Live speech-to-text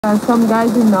some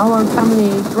guys in our family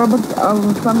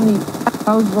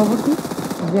house property,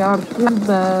 they are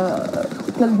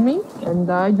killed me, and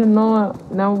I don't know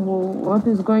now what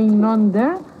is going on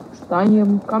there. I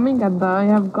am coming and I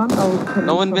have gun. I will kill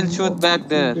No one will some shoot of back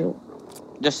there. you.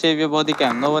 Just save your body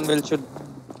cam. No one will shoot.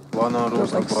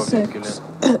 There's like 6,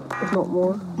 if not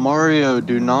more. Mario,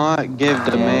 do not give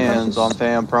demands on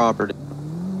fam property.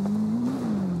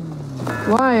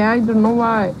 Why? I don't know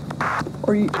why.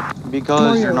 Or you, Because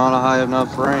Mario. you're not a high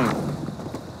enough rank.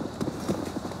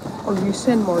 Or you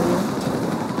send Mario.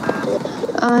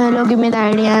 Hello, give me the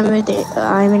ID.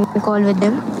 I'm in call with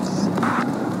them.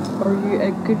 Are you a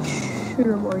good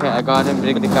shooter, Mario? Okay, I got him.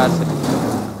 Bring the car.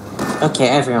 Okay,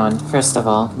 everyone, first of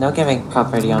all, no giving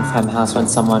property on fam house when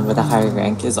someone with a higher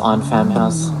rank is on fam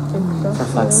house. For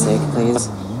fuck's sake, please.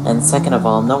 And second of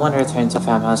all, no one return to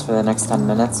fam house for the next 10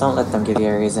 minutes. Don't let them give you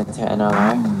a reason to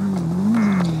NOR.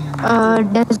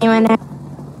 Does anyone have...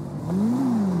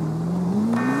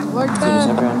 Please,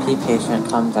 everyone, be patient,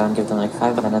 calm down, give them like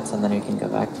 5 minutes, and then we can go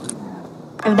back.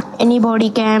 any body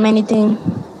cam, anything?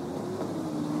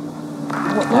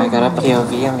 I got a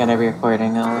POV, I'm gonna be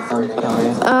recording all of them. Don't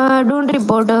worry. Don't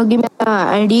report. Give me the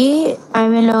ID.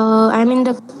 I'm in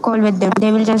the call with them.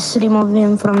 They will just remove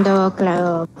him from the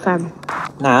fam.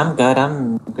 Nah, I'm good.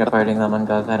 I'm recording them on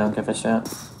Gov. I don't give a shit.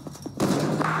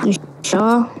 You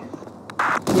sure?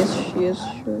 Yes, she is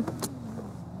sure.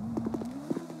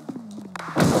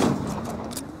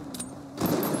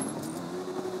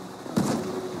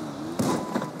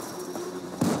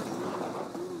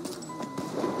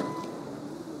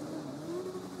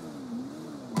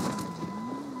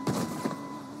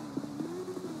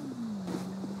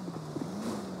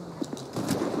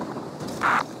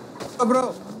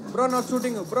 Bro, not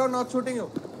shooting you. Bro, not shooting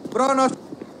you. Bro, not.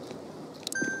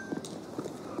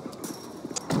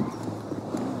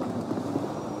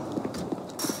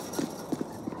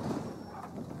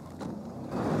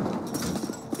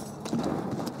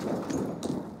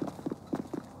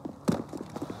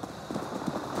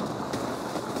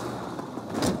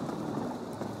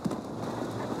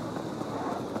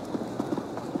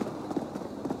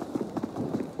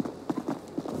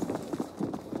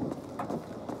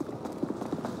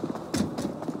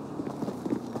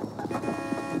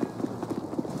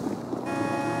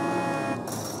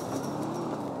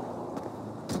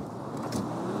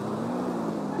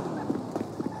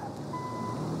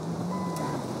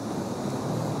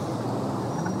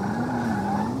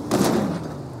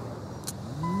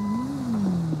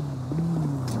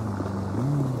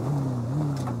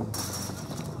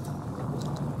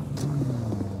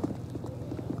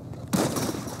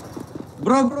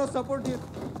 Bro, support you.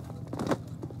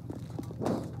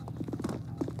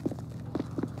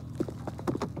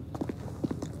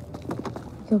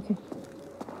 Okay.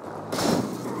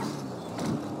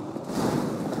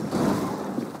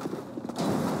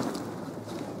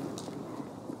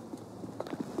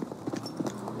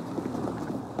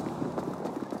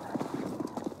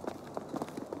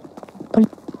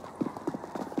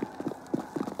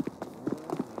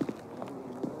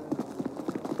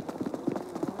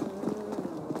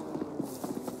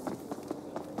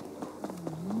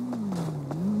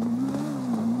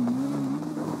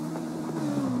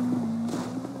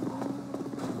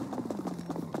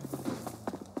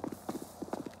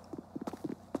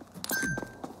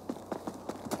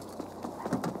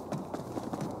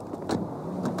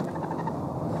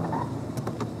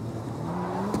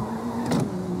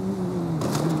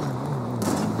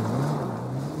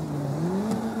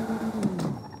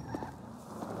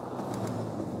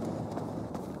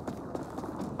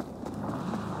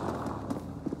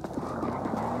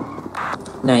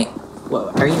 Knight,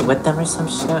 are you with them or some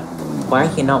shit? Why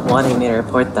are you not wanting me to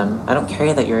report them? I don't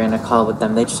care that you're in a call with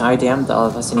them. They just IDM'd all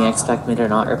of us and you expect me to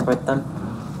not report them?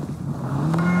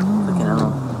 Fucking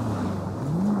hell.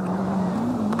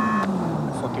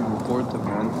 Fucking report them,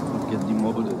 man. Get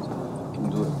demoted. Fucking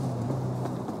do it.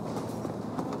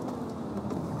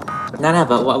 No,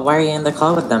 but why are you in the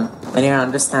call with them? I don't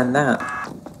understand that.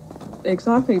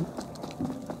 Exactly.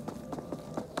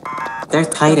 They're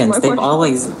Titans.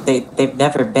 They've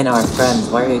never been our friends.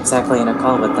 Why are you exactly in a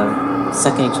call with them?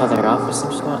 Sucking each other off or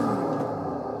some shit?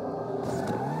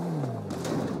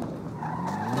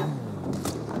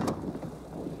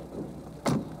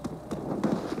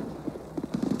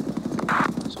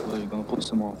 So are you gonna post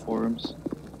them on forums?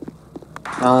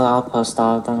 I'll post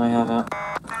all of them. I have it.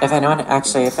 If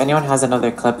anyone has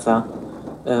another clip though,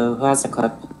 who has a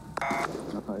clip? I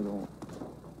don't.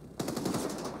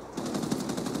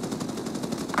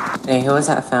 Hey, who was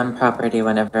at fam property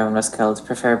when everyone was killed?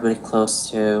 Preferably close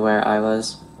to where I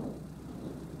was.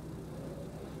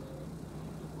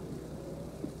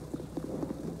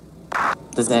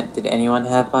 Did anyone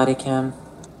have body cam?